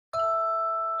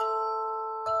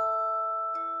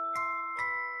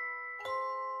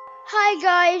Hi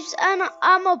guys,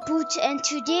 I'm Abut and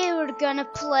today we're gonna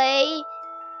play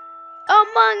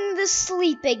Among the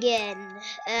Sleep again.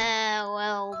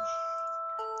 Well,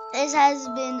 this has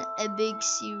been a big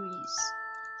series.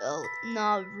 Well,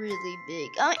 not really big.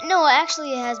 No,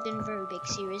 actually it has been a very big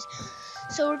series.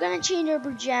 So we're gonna change our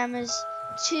pajamas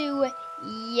to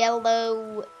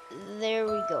yellow. There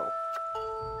we go.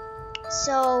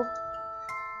 So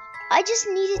I just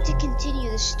needed to continue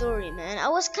the story, man. I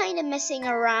was kind of messing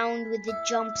around with the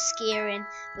jump scare and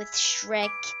with Shrek,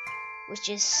 which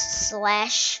is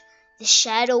Slash, the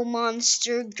shadow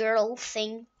monster girl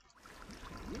thing.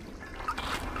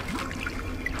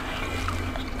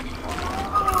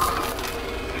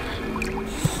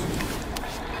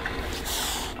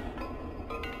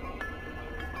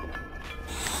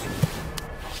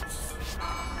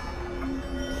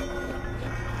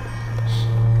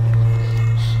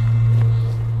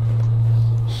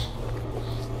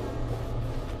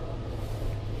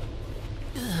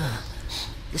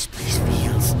 This place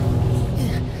feels...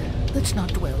 Let's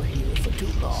not dwell here for too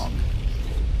long.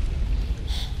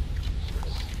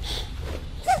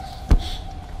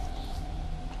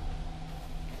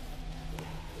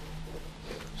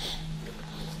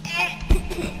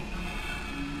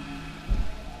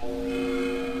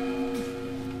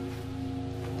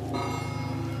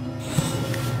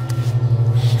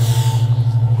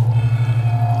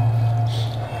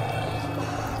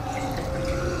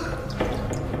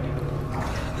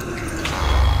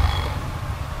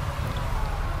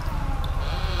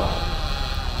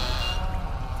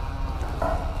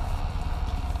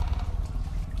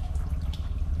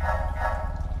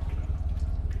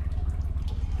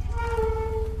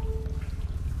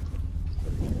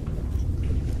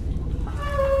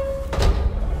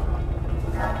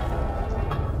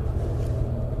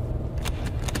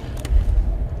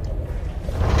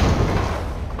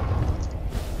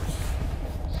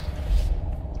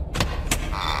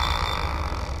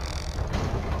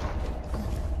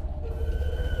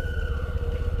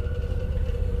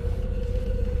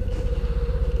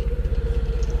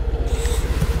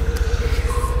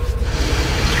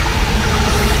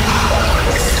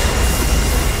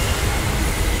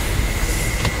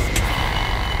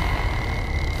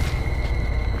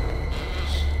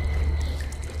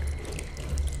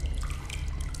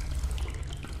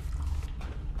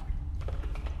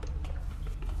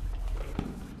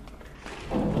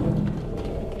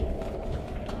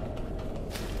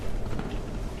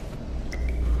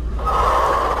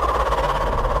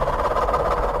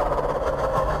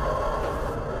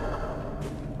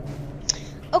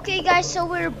 Okay guys, so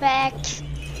we're back.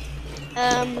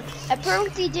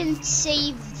 Apparently didn't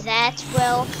save that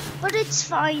well, but it's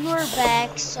fine, we're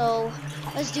back, so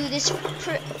let's do this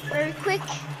very quick.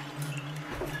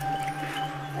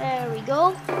 There we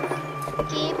go.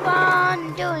 Keep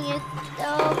on doing it.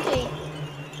 Okay.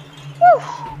 Woo!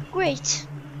 Great.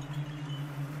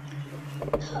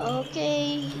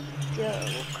 Okay, go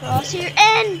across here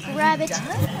and grab it.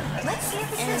 Let's see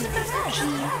if And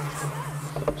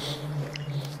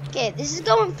okay, this is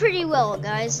going pretty well,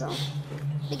 guys. I'm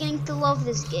beginning to love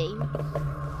this game.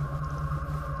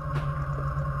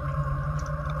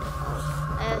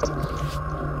 I have to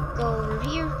go over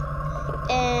here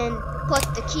and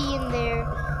put the key in there,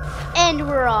 and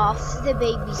we're off. The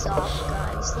baby's off,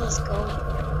 guys. Let's go.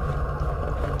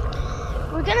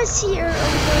 We're gonna see her over.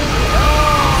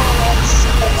 Oh,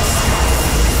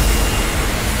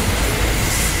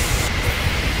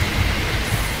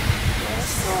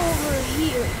 let's go over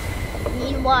here.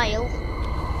 Meanwhile,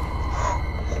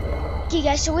 okay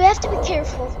guys, so we have to be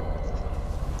careful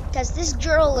because this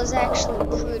girl is actually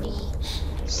pretty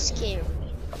scary.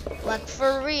 Like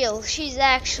for real, she's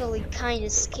actually kind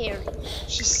of scary.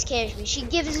 She scares me. She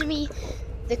gives me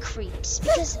the creeps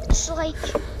because it's like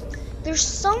there's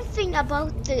something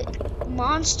about the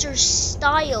monster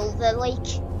style that like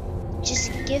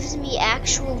just gives me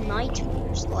actual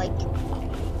nightmares. Like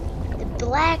the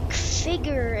black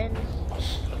figure, and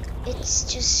it's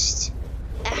just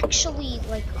actually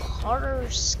like horror,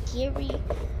 scary,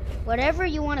 whatever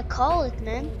you want to call it,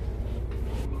 man.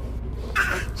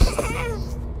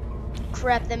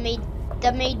 Crap, that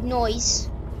made noise.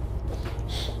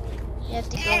 You have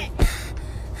to go.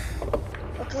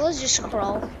 Okay, let's just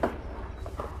crawl.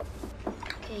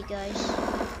 Okay, guys.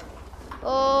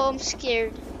 Oh, I'm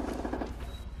scared.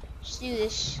 Let's do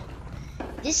this.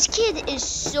 This kid is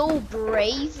so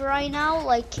brave right now.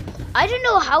 Like, I don't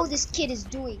know how this kid is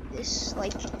doing this.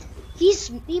 Like,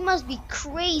 he must be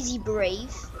crazy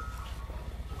brave.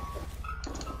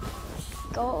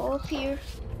 Go up here.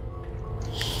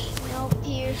 Up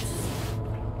here.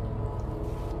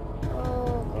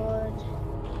 Oh god.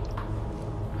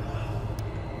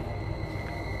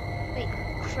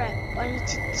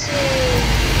 to take.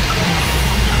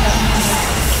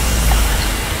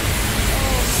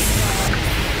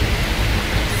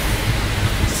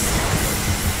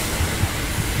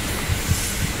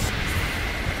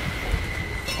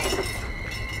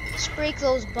 Let's break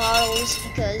those bottles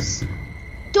because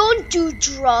don't do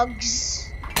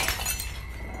drugs.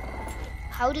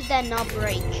 How did that not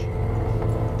break?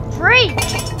 Break!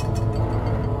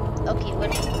 Okay,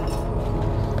 what?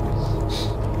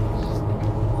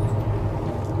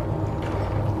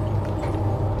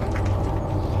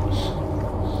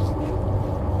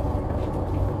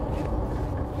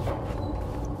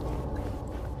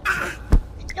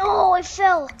 No, I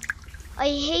fell. I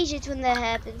hate it when that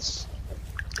happens.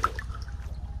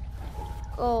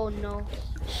 Oh no.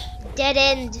 Dead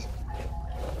end.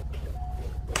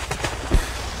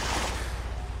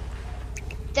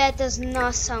 That does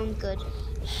not sound good.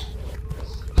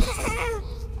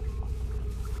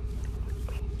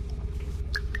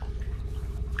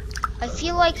 I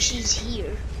feel like she's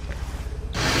here.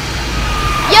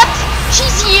 Yep,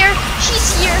 she's here.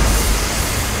 She's here.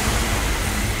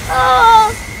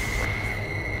 Oh.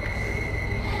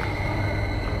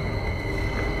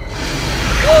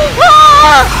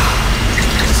 Ah!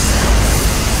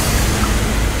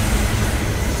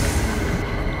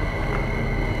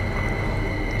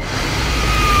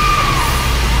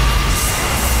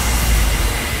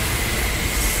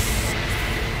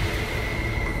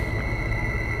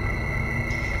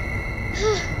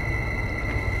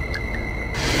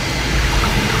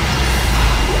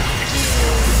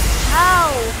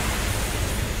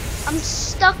 I'm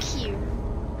stuck here.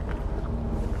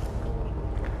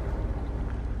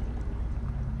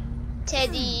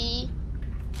 Teddy.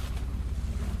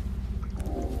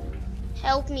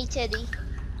 Help me, Teddy.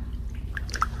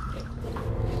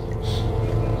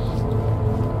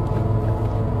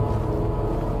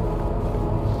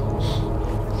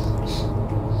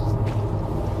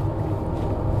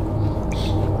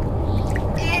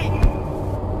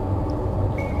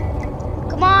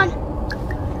 Come on.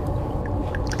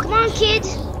 Come on, kid.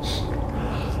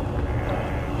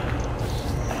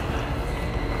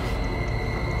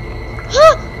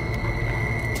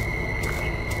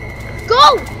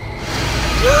 Go!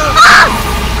 Ah!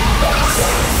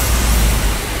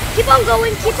 Keep on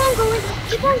going, keep on going,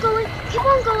 keep on going, keep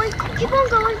on going, keep on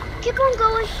going, keep on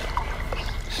going.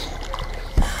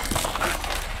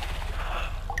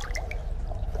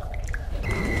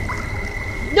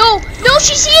 No, no,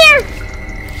 she's here!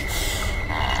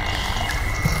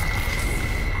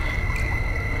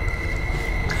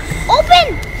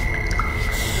 Open!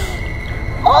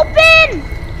 Open!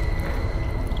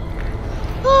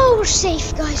 Oh, we're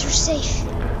safe, guys, we're safe.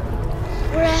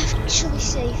 We're actually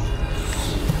safe.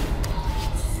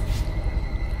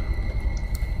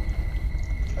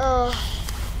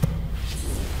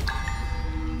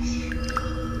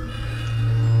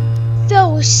 That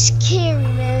was scary,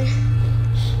 man.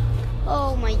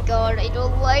 Oh my god, I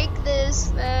don't like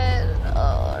this, man.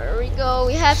 Oh, here we go.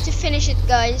 We have to finish it,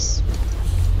 guys.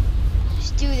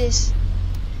 Let's do this.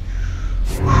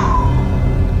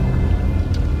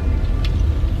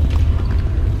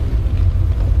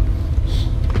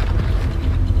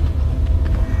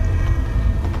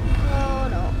 Oh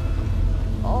no.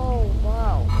 Oh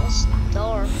wow, that's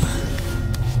dark.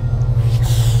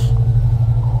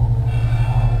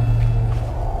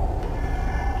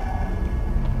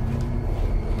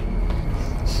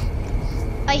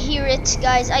 I hear it,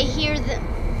 guys. I hear them.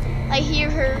 I hear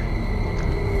her.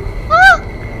 Ah!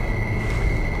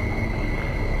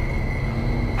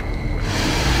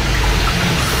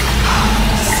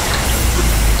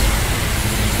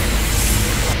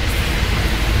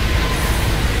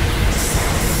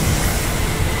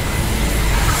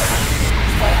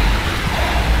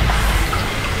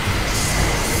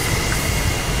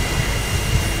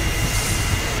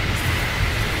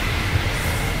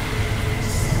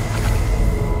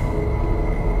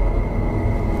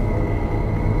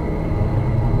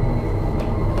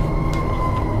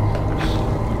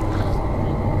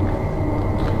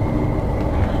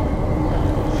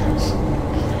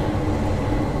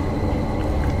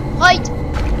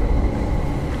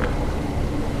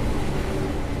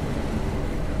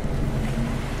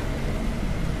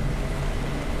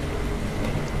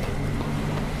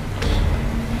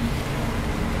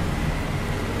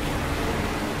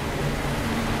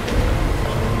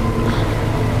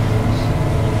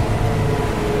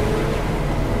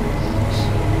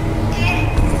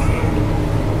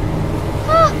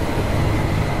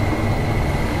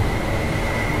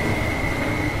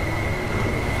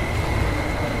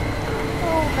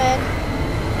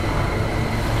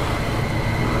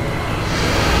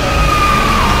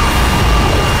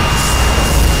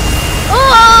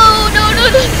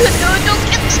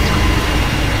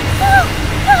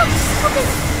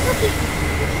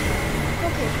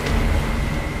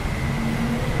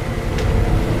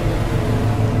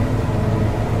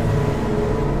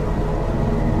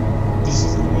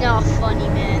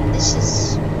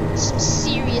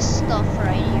 stuff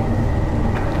right here.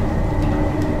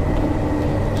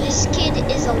 This kid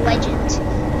is a legend.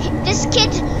 This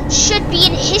kid should be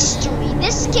in history.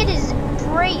 This kid is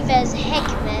brave as heck,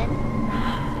 man.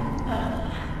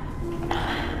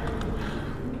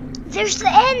 There's the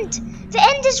end. The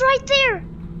end is right there.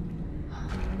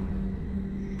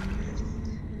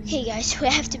 Okay, guys, we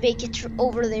have to make it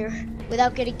over there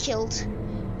without getting killed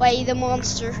by the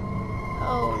monster.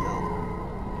 Oh no.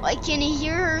 I can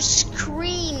hear her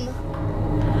scream.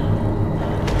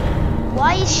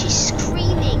 Why is she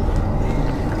screaming?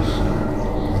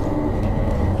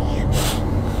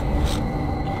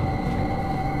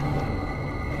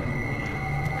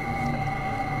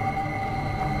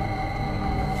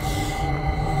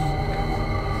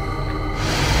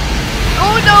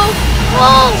 Oh no!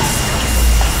 Oh!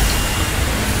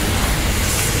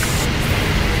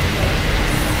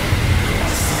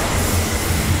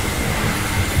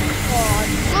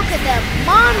 Look at that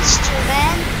monster,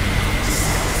 man!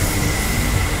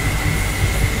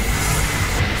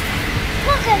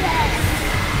 Look at that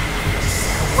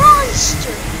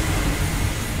monster!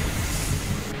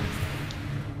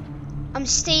 I'm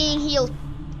staying here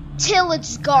till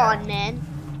it's gone, man.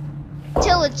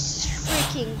 Till it's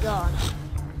freaking gone.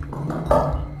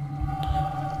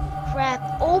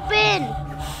 Crap! Open!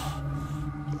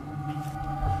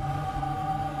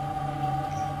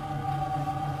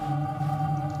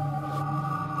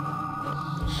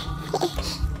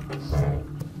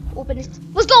 Open it.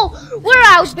 Let's go! We're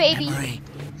out, baby! Memory.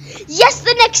 Yes,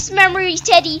 the next memory,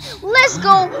 Teddy! Let's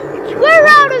go! We're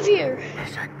out of here!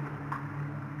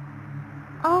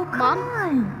 Oh, come Mom?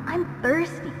 on! I'm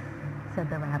thirsty, said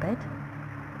the rabbit.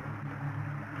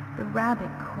 The rabbit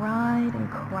cried and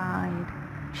cried.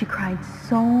 She cried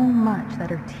so much that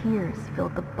her tears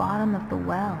filled the bottom of the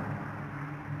well.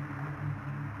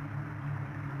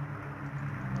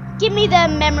 Give me that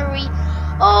memory.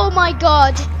 Oh my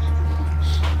god.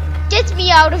 Get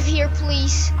me out of here,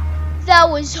 please. That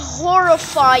was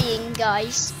horrifying,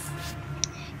 guys.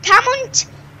 Comment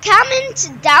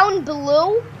down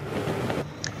below.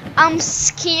 I'm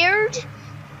scared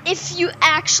if you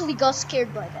actually got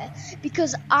scared by that.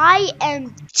 Because I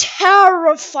am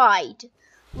terrified.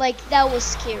 Like, that was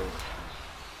scary.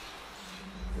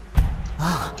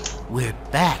 Ah, we're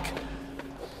back.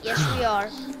 Yes, we are.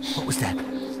 What was that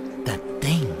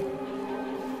thing?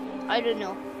 I don't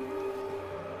know.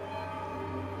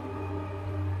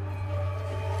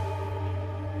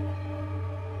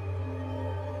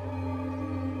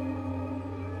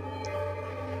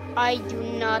 I do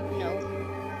not know.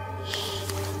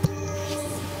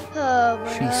 Oh,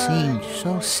 my She God. seemed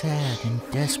so sad and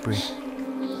desperate.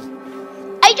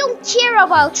 I don't care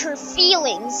about her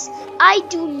feelings. I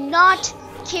do not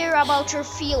care about her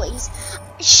feelings.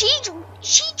 She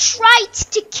tried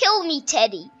to kill me,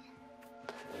 Teddy.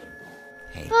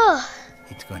 Hey, Oh,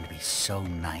 it's going to be so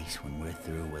nice when we're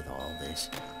through with all this,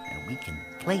 and we can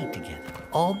play together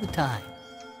all the time.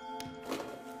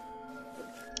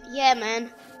 yeah,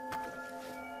 man.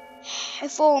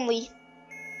 If only.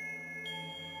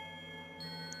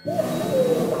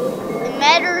 It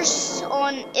matters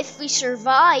on if we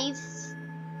survive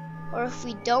or if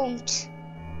we don't.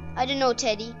 I don't know,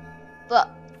 Teddy, but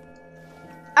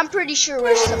I'm pretty sure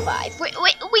we'll survive.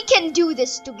 We can do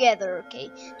this together,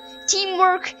 okay?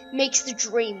 Teamwork makes the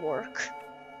dream work.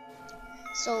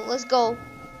 So let's go.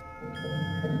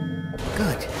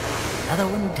 Good. Another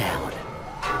one down.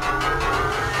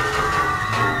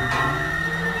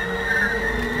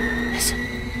 Listen.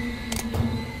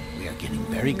 We are getting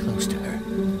very close to her.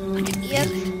 I can Yep.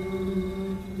 feel it.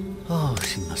 Oh,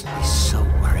 she must be so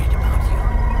worried about you.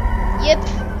 Yep.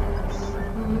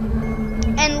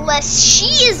 Unless she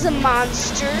is a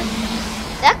monster,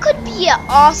 that could be an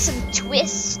awesome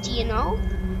twist, you know?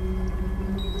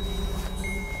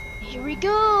 Here we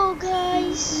go,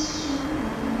 guys.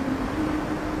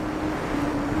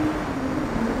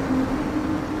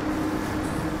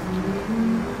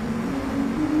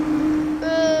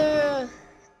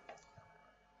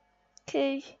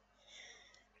 Okay.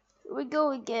 Here we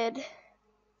go again.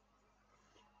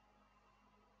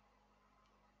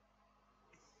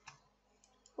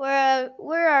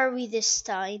 Where are we this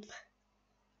time?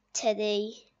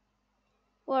 Today.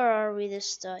 Where are we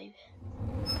this time?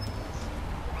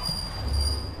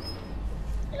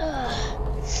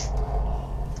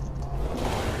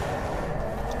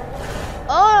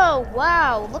 Oh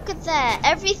wow, look at that.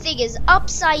 Everything is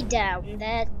upside down.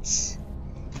 That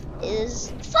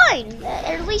is fine.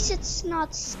 At least it's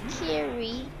not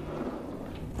scary.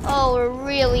 Oh, it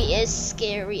really is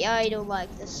scary. I don't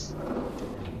like this.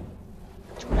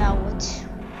 Now what?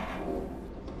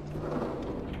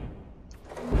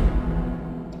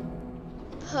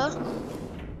 Huh?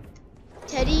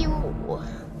 Teddy?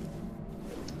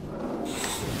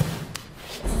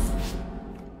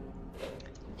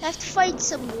 Have to find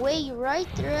some way, right?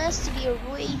 There has to be a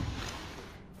way.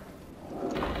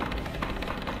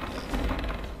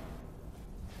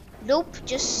 Nope,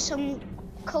 just some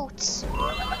coats.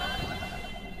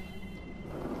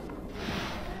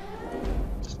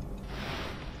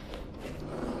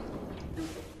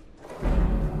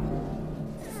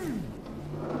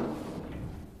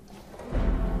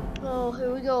 Oh,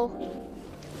 here we go.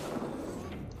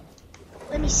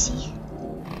 Let me see.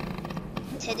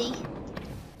 Teddy.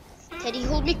 Teddy,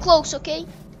 hold me close, okay?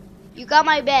 You got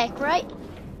my back, right?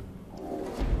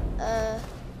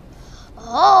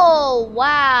 Oh,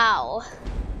 wow.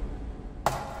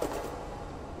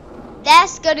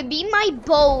 That's gonna be my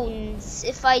bones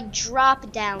if I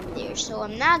drop down there. So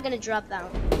I'm not gonna drop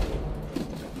down.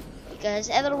 Because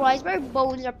otherwise my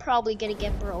bones are probably gonna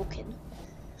get broken.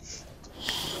 Let's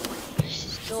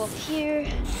just go up here.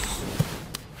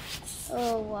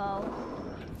 Oh, wow.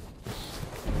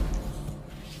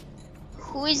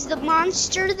 Who is the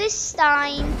monster this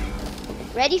time?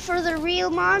 Ready for the real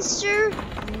monster?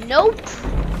 Nope.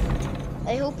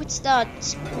 I hope it's not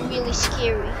really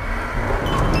scary.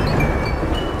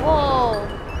 Whoa.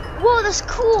 Whoa, that's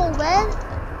cool, man.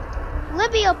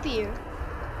 Let me up here.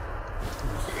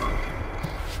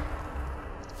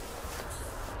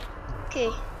 Okay.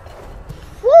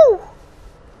 Woo!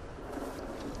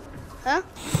 Huh?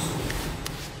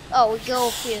 Oh, we go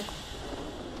up here.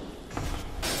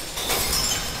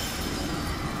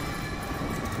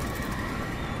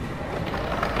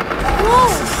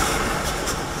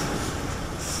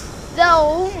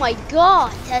 Oh my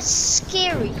god, that's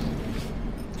scary.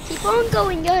 Keep on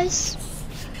going, guys.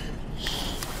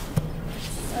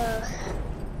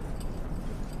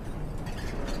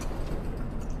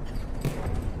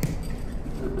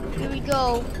 Here we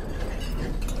go.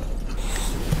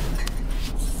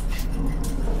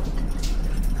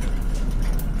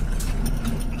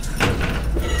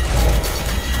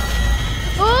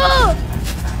 Oh!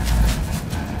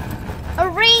 A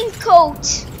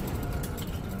raincoat.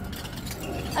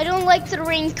 I don't like the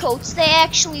raincoats. They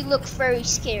actually look very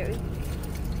scary.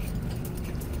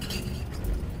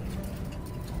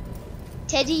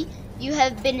 Teddy, you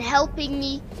have been helping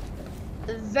me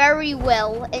very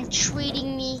well and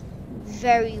treating me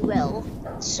very well.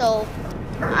 So,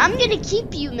 I'm gonna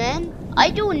keep you, man. I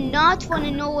do not want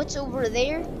to know what's over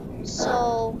there.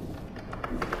 So,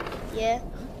 yeah.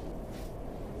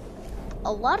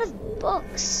 A lot of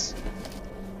books.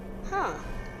 Huh.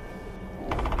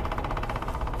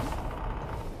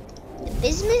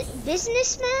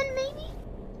 Businessman,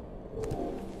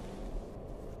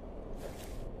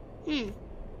 maybe?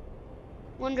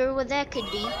 Wonder what that could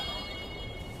be.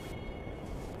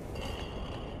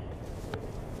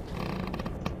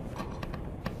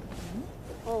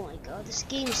 Oh my god, this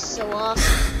game is so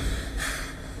awesome.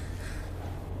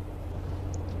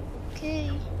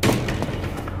 Okay.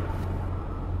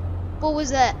 What was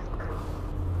that?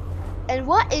 And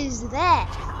what is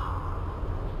that?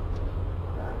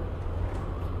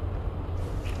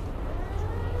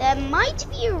 That might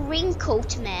be a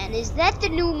raincoat man. Is that the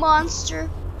new monster?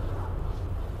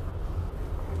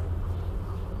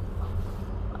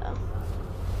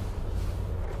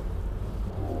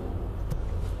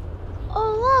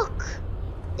 Oh look!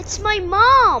 It's my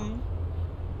mom!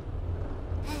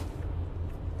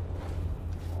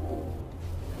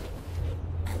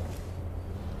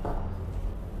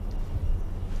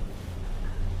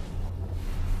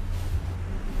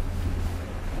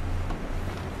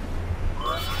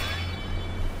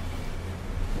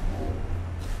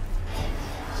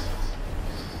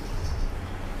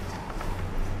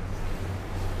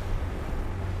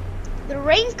 The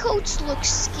raincoats look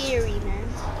scary, man.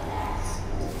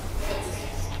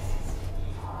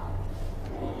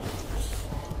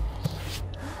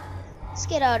 Let's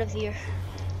get out of here,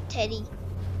 Teddy.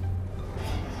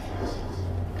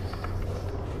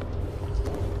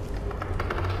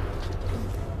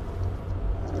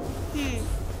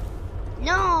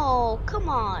 No, come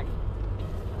on.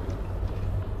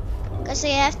 Guess I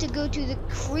have to go to the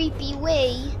creepy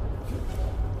way.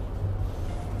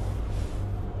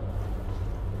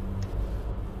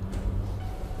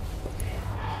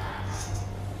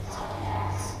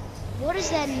 What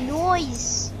is that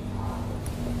noise?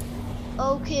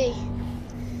 Okay.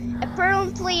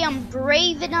 Apparently I'm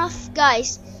brave enough.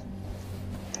 Guys,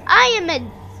 I am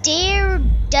a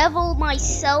daredevil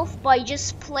myself by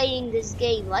just playing this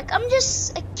game. Like, I'm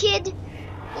just a kid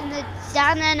in the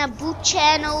Dana and Abu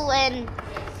channel and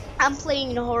I'm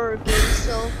playing a horror game.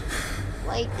 So,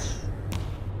 like,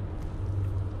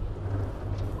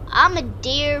 I'm a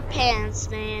dare pants,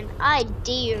 man. I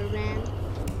dare, man.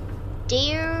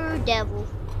 Daredevil.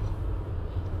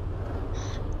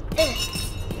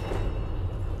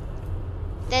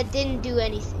 That didn't do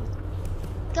anything.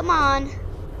 Come on.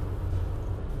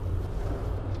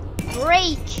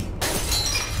 Break.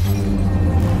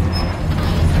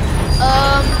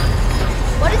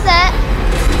 What is that?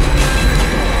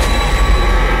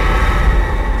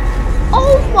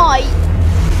 Oh my.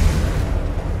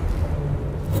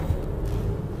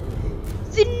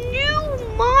 The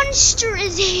new monster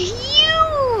is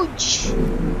huge.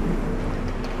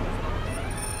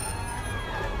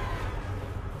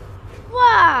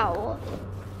 Wow.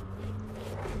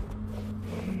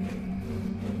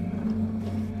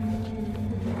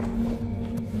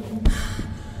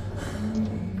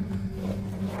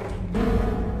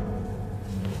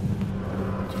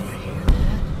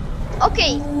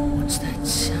 Okay. What's that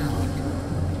sound?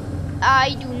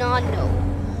 I do not know.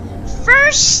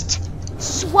 First,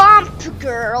 Swamp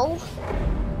Girl,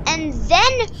 and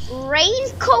then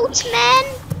Raincoat Man.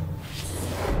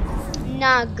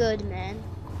 Not good, man.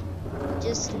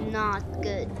 Just not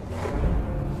good.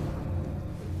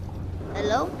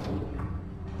 Hello?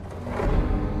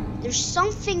 There's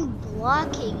something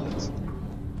blocking it.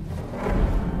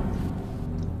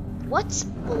 What's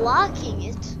blocking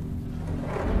it?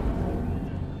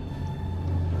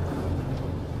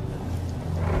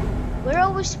 Where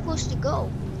are we supposed to go?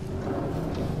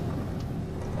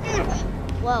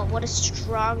 Wow, what a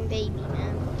strong baby,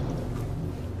 man.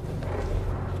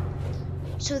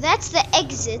 So that's the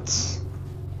exit.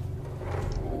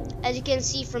 As you can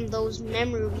see from those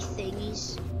memory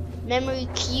thingies. Memory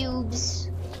cubes.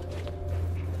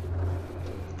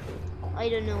 I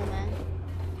don't know, man.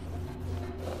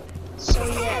 So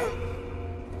yeah.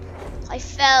 I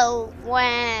fell.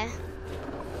 Wah.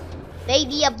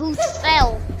 Baby, a boot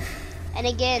fell. And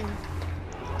again,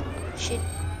 should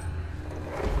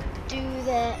do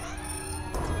that.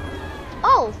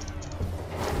 Oh!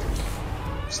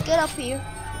 Let's get up here.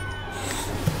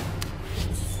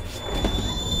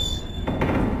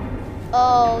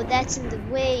 Oh, that's in the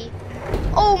way.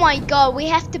 Oh my god, we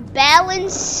have to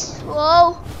balance.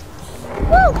 Whoa.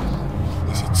 Woo!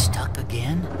 Is it stuck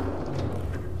again?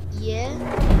 Yeah.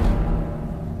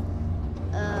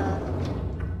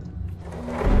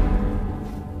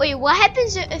 Wait, what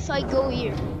happens if I go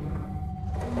here?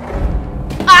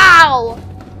 Ow!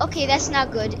 Okay, that's not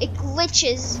good. It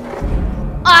glitches.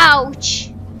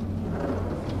 Ouch!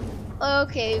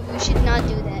 Okay, we should not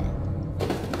do that.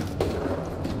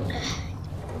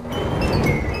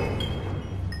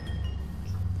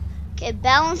 Okay,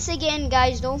 balance again,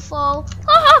 guys. Don't fall.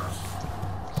 Ah!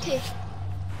 Okay.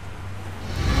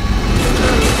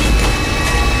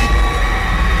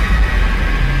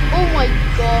 Oh my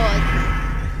god.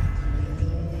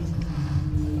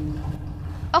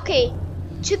 Okay,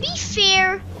 to be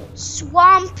fair,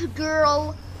 Swamp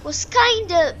Girl was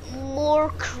kinda more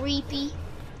creepy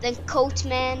than Coat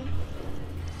Man.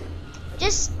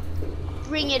 Just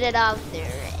bringing it out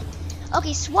there.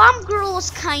 Okay, Swamp Girl was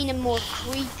kinda more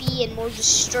creepy and more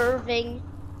disturbing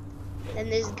than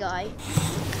this guy.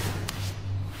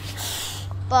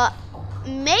 But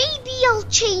maybe I'll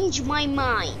change my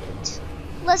mind.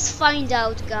 Let's find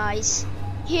out, guys.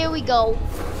 Here we go.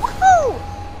 Woohoo!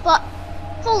 But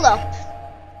hold up.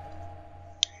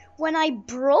 When I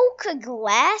broke a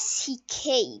glass, he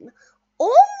came.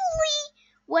 Only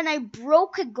when I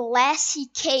broke a glass, he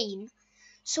came.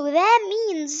 So that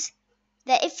means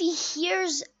that if he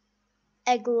hears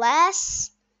a glass,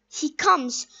 he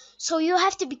comes. So you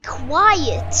have to be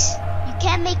quiet. You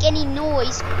can't make any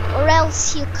noise or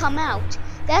else he'll come out.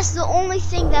 That's the only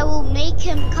thing that will make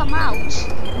him come out.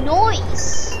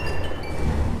 Noise.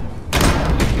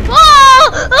 Oh!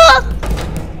 Ah!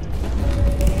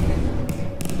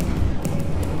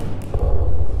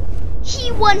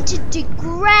 He wanted to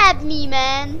grab me,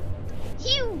 man.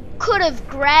 He could have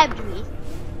grabbed me.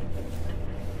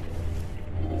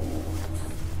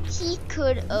 He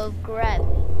could have grabbed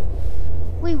me.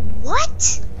 Wait,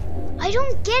 what? I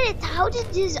don't get it. How did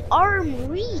his arm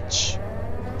reach?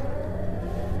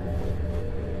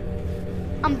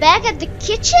 I'm back at the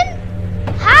kitchen?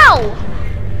 How?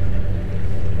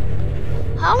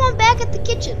 How am I back at the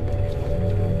kitchen?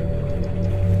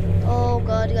 Oh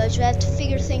god, guys, we have to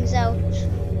figure things out.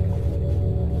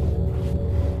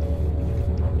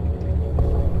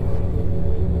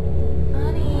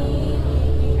 Honey,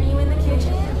 are you in the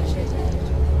kitchen?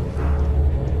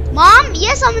 Mom?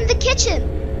 Yes, I'm in the kitchen.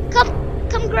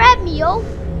 Come grab me, yo.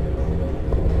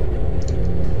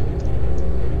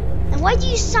 And why do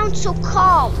you sound so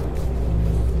calm?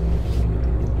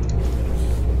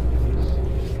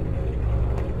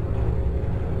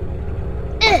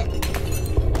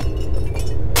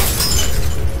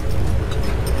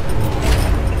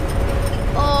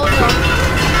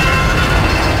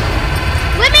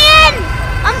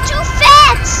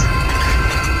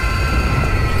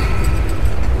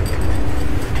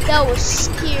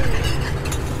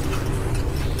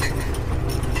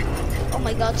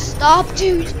 Stop,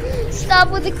 dude.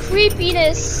 Stop with the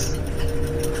creepiness.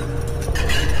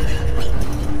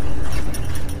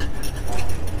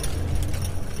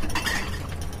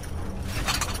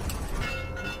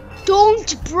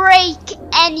 Don't break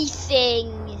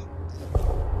anything.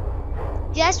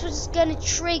 That's what's gonna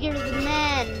trigger the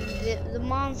man, the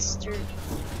monster.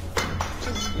 Which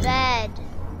is bad.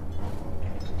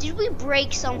 Did we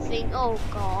break something? Oh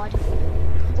god.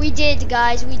 We did,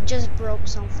 guys. We just broke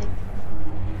something.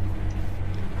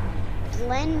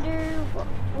 Blender.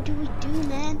 What do we do,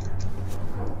 man?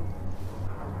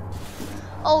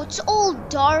 Oh, it's all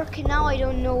dark. Now I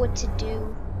don't know what to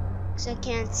do. Because I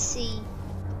can't see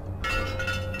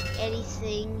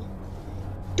anything.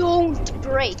 Don't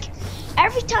break.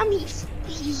 Every time he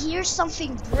hears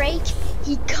something break,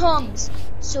 he comes.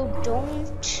 So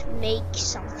don't make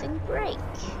something break.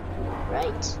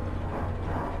 Right?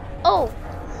 Oh.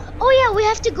 Oh yeah, we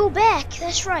have to go back.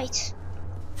 That's right.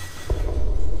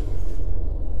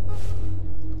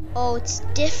 Oh, it's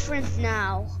different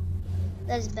now.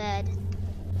 That's bad.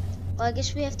 Well, I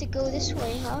guess we have to go this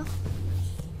way, huh?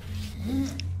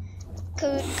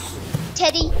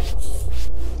 Teddy,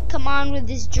 come on with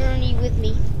this journey with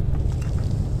me.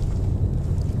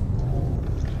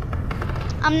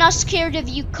 I'm not scared of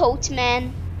you, Coat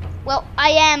Man. Well, I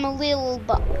am a little,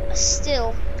 but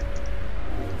still.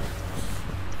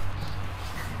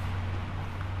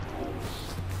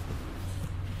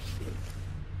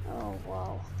 Oh,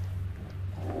 wow.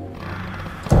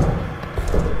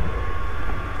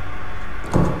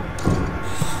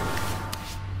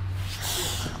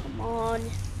 Come on.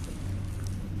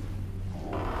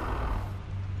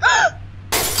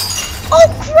 Oh,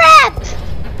 crap!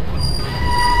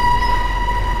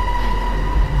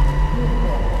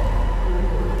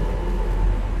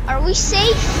 Are we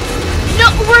safe?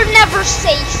 No, we're never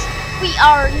safe. We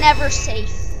are never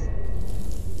safe.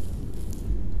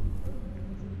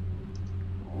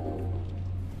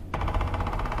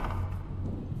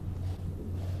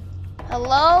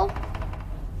 Hello?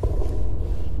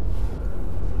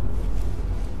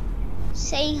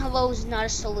 Saying hello is not a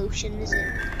solution, is it?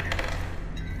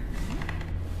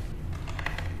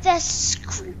 That's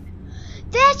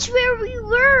where we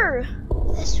were.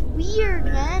 That's weird,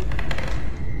 man.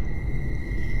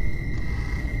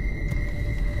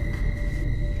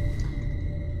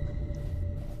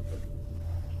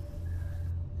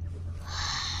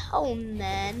 Oh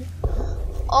man.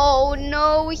 Oh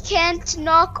no, we can't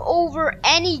knock over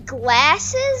any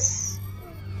glasses?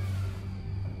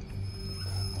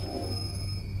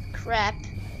 Crap.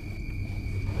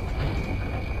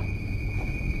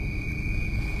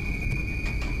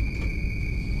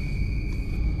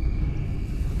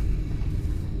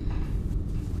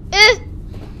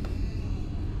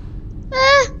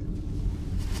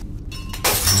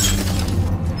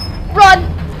 Run!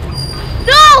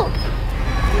 No!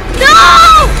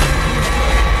 No!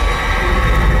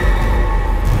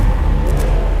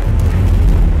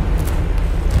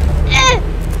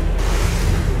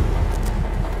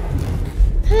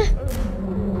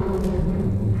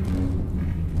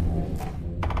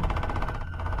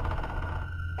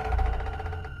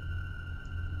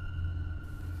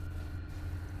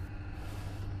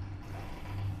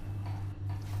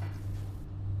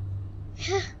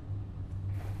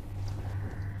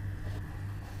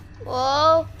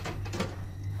 Whoa.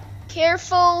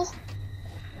 Careful.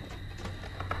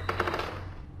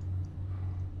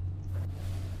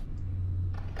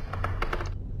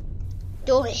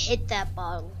 Don't hit that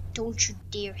bottle. Don't you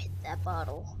dare hit that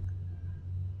bottle.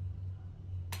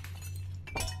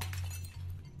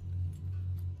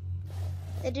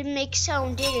 That didn't make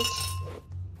sound, did it?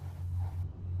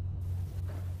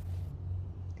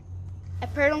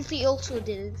 Apparently also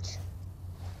didn't.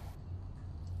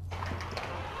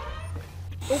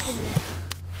 Open that.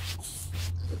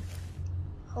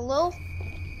 Hello?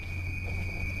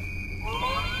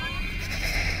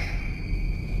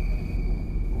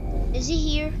 Is he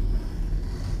here?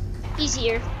 He's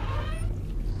here.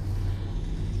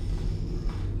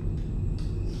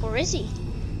 Or is he?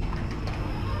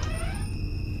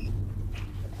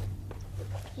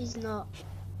 He's not.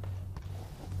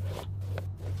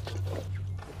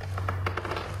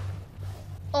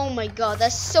 Oh my god,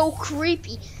 that's so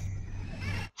creepy.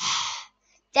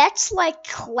 That's like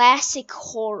classic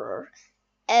horror.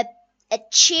 A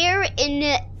chair in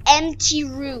an empty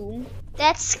room.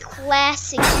 That's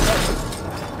classic horror.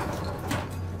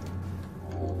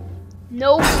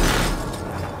 Nope.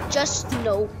 Just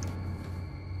nope.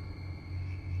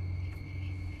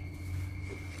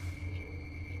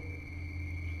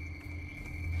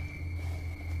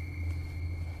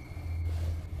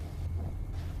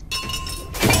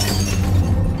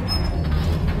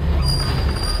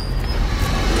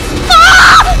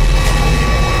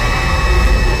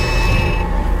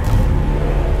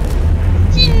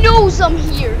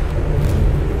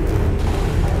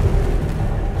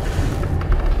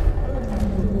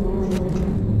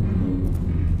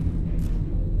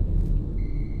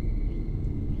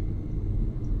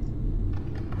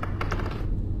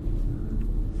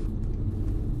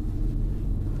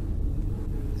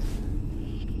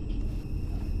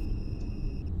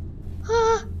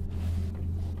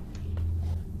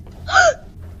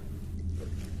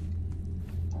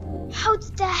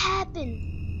 did that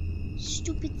happen?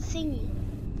 Stupid thingy.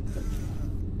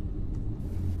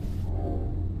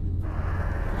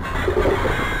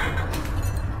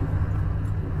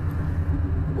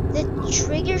 Did it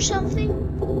trigger something?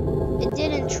 It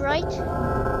didn't, right?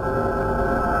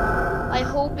 I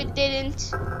hope it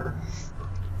didn't.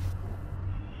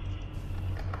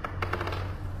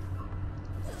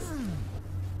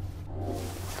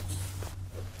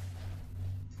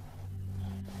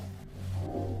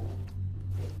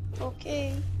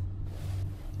 Okay.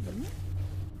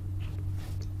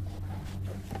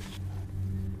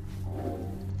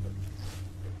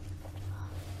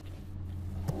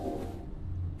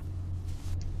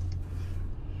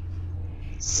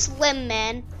 Slim,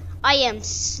 man. I am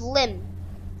slim.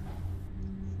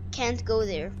 Can't go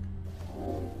there.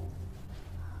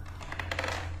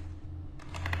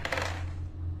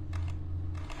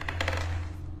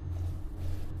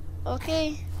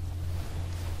 Okay.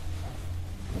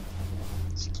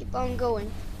 Let's keep on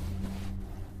going.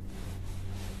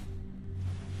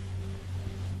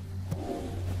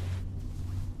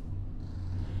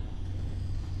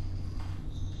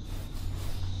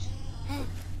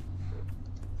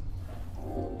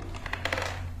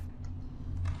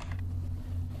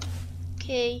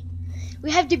 Okay,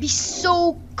 we have to be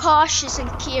so cautious and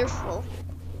careful,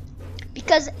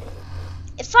 because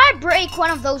if I break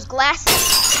one of those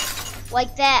glasses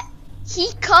like that,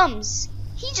 he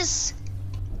just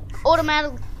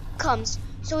automatically comes.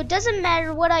 So it doesn't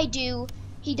matter what I do,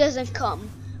 he doesn't come.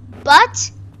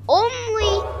 But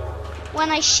only when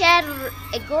I shatter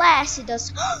a glass, it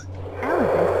does.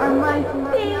 Elephants are my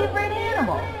favorite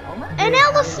animal. An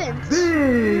elephant!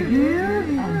 Big ears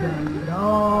and a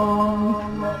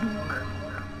long trunk.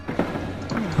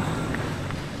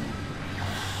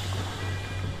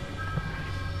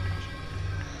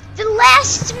 The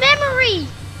last memory!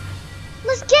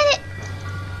 Let's get it!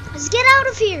 Let's get out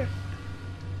of here!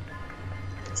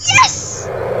 Yes!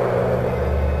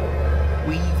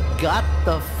 We've got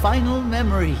the final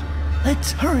memory.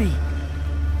 Let's hurry.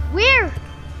 Where?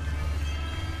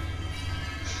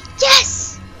 Yes!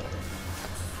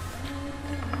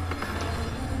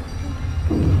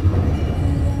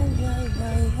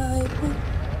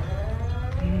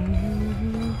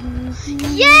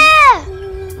 Yeah!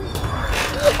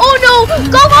 Oh no! Go,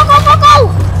 go, go, go, go!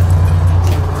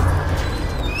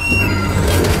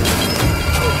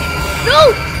 No!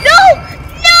 No!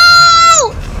 No!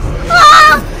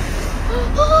 Ah!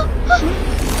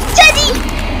 Teddy!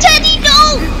 Teddy, no!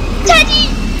 Teddy!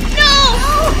 No!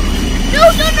 No,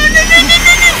 no, no, no, no, no,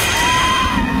 no, no!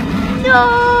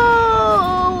 No!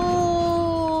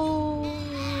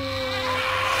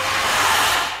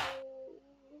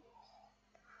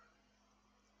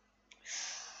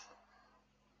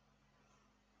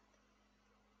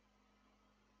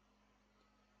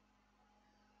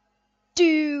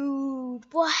 Dude,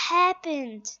 what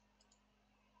happened?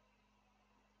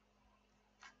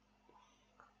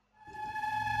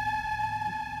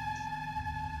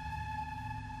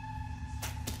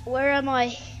 Where am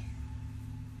I?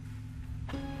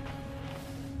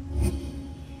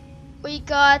 We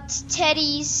got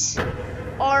Teddy's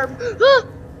arm.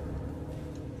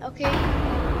 Okay.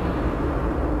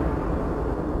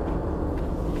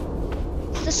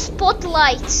 The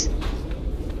spotlight.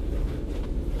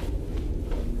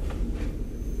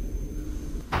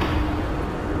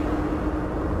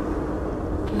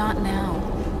 Not now.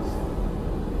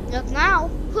 Not now.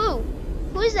 Who?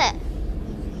 Who is that?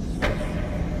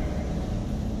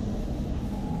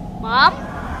 Mom?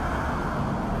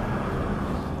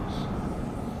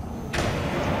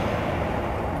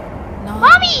 Not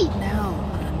Mommy! now.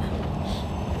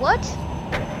 What?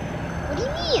 What do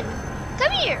you mean?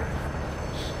 Come here.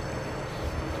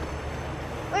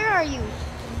 Where are you?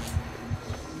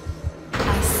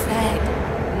 I said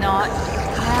not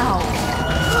now.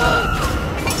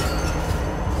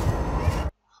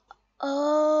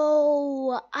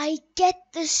 Oh, I get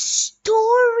the storyline.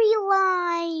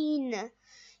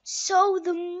 So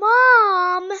the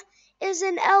mom is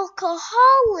an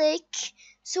alcoholic,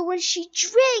 so when she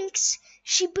drinks,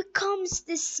 she becomes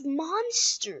this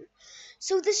monster.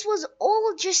 So this was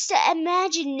all just an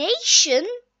imagination,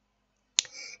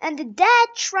 and the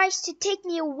dad tries to take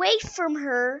me away from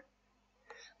her,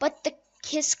 but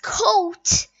his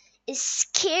coat is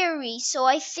scary, so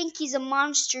I think he's a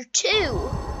monster too.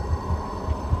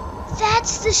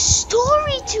 That's the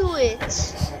story to it.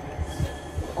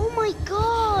 Oh my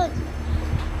god.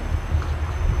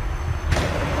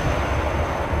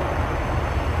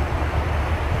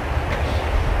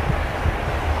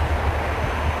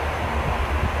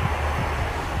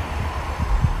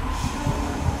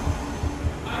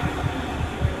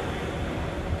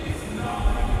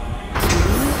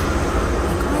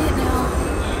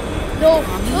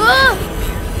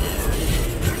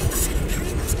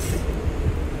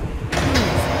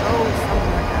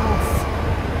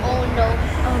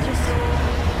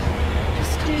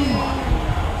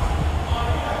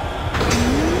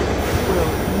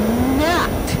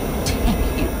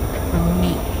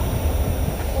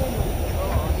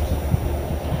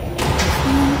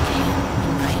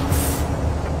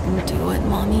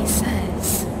 Mommy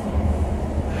says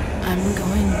I'm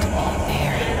going to be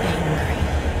very angry.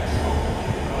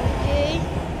 Okay.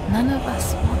 None of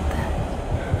us want that.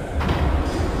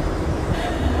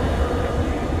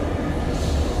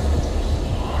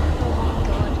 Oh my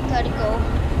god, gotta go.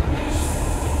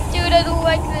 Dude, I don't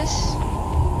like this.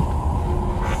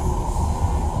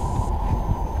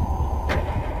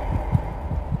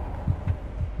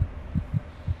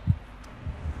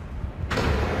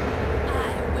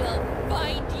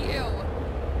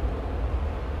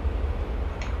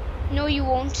 No, you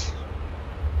won't.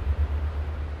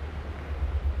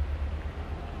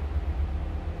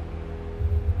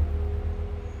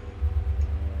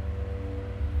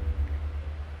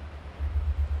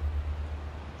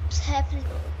 What's happening?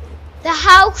 The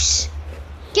house!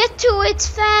 Get to it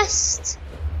fast!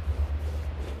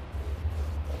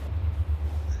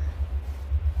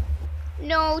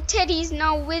 No, Teddy's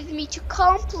not with me to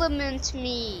compliment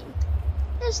me.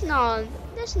 That's not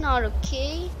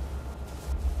okay.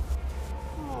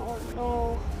 Oh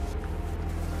no.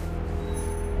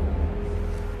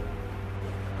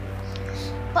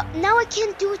 But now I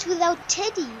can't do it without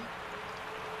Teddy.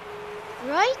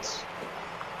 Right?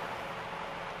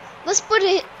 Let's put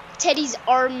Teddy's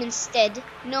arm instead.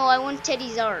 No, I want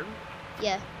Teddy's arm.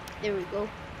 Yeah, there we go.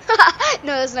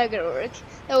 No, that's not gonna work.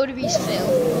 That would be a fail.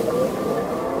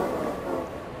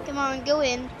 Come on, go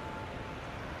in.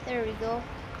 There we go.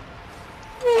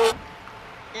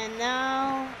 And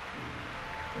now...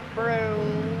 Bro.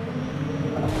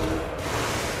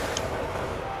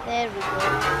 There we go.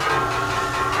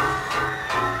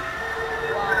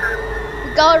 Wow.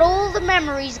 We got all the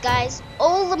memories, guys.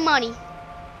 All the money.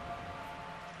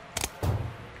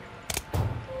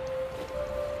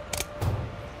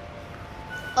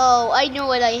 Oh, I know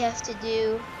what I have to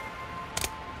do.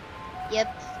 Yep.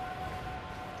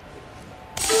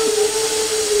 Let's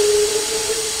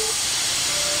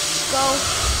go.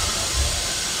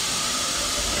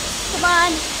 Come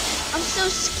on. I'm so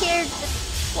scared.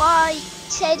 Why?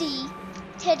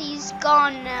 Teddy's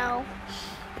gone now.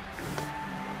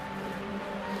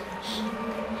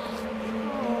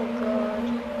 Oh god.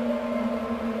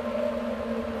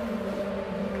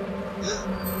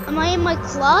 Am I in my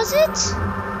closet?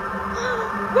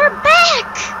 We're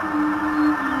back!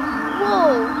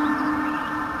 Whoa.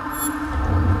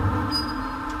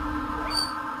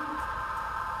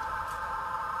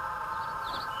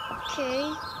 Okay.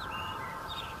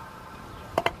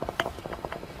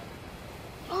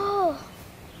 Oh.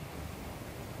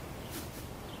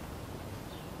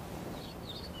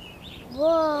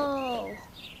 Whoa.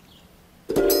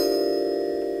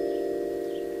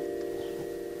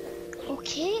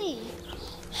 Okay.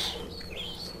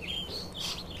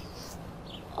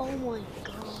 Oh my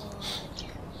god.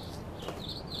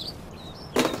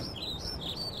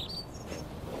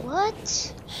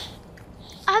 What?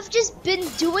 I've just been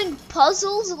doing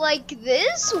puzzles like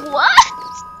this? What?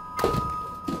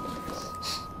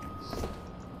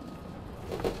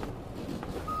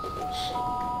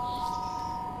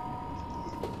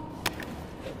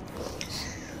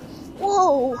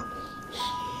 Whoa.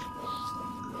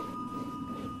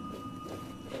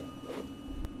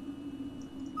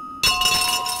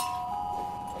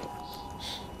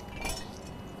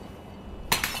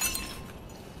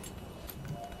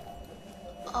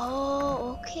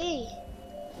 Oh, okay.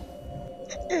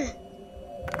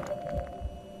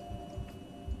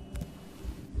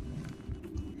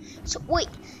 So wait,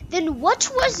 then what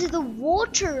was the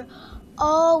water?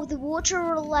 Oh, the water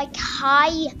were like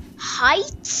high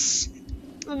heights,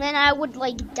 and then I would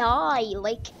like die.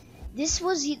 Like this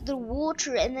was the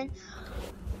water, and then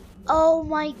oh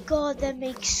my god, that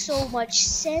makes so much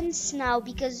sense now,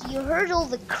 because you heard all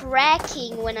the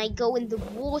cracking when I go in the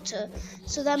water.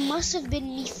 So that must have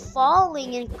been me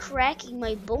falling and cracking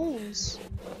my bones.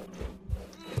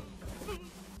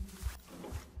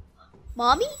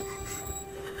 Mommy?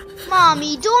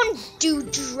 Mommy, don't do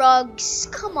drugs.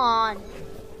 Come on.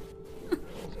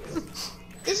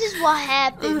 This is what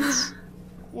happens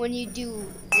when you do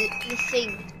the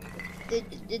thing.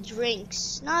 The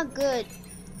drinks. Not good.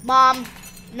 Mom,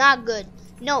 not good.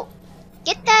 No,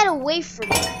 get that away from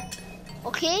me.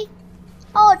 Okay?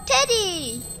 Oh,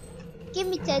 Teddy! Give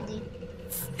me Teddy.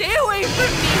 Stay away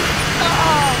from me!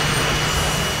 Oh.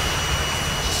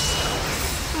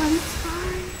 I'm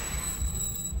sorry.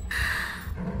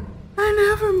 I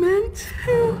never meant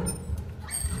to.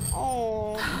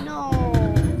 Oh, no.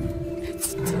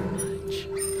 It's too much.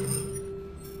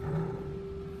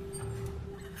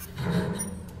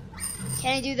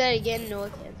 Can I do that again? No, I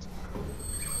can't.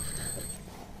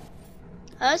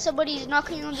 Huh? Somebody's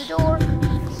knocking on the door.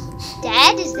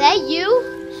 Dad, is that you?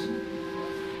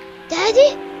 Daddy?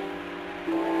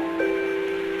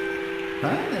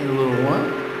 Hi there, little one.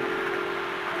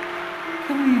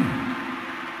 Come here.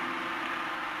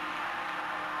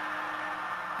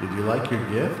 Did you like your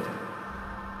gift?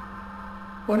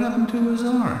 What happened to his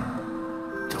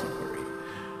arm? Don't worry.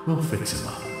 We'll fix him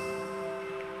up.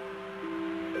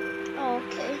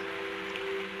 Okay.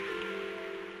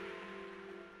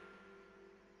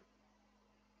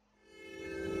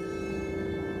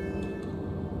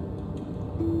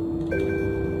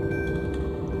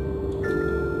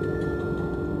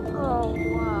 Oh,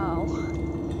 wow.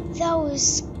 That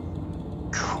was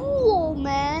cool,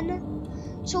 man.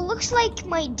 So it looks like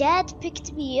my dad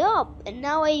picked me up and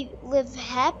now I live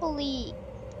happily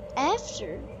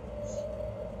after.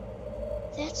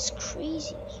 That's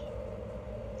crazy.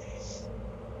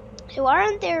 So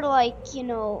aren't there like, you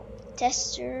know,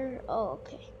 tester? Oh,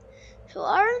 okay. So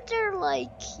aren't there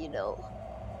like, you know,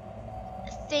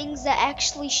 things that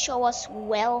actually show us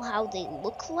well how they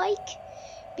look like?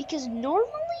 Because normally,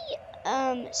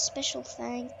 special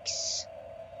thanks.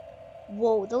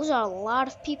 Whoa, those are a lot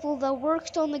of people that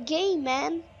worked on the game,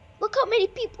 man. Look how many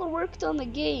people worked on the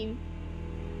game.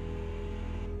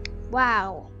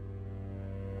 Wow.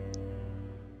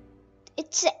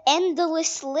 It's an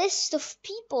endless list of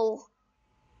people.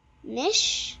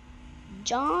 Nish,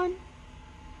 John,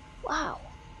 wow.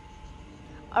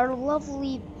 Our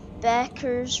lovely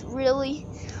backers, really?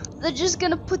 They're just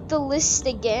gonna put the list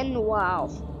again? Wow.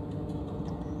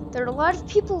 There are a lot of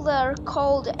people that are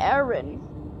called Aaron.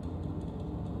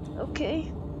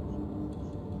 Okay.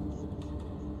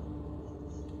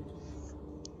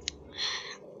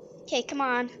 Okay, come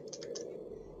on.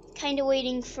 Kinda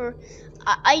waiting for...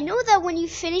 I know that when you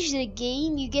finish the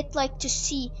game, you get like to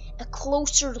see a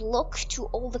closer look to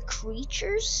all the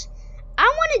creatures. I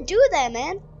want to do that,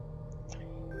 man.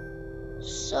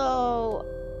 So,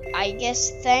 I guess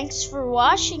thanks for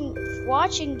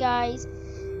watching, guys.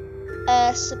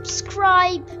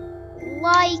 Subscribe,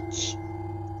 like,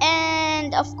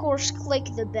 and of course click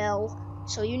the bell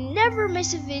so you never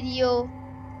miss a video.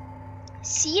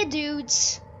 See you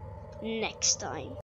dudes next time.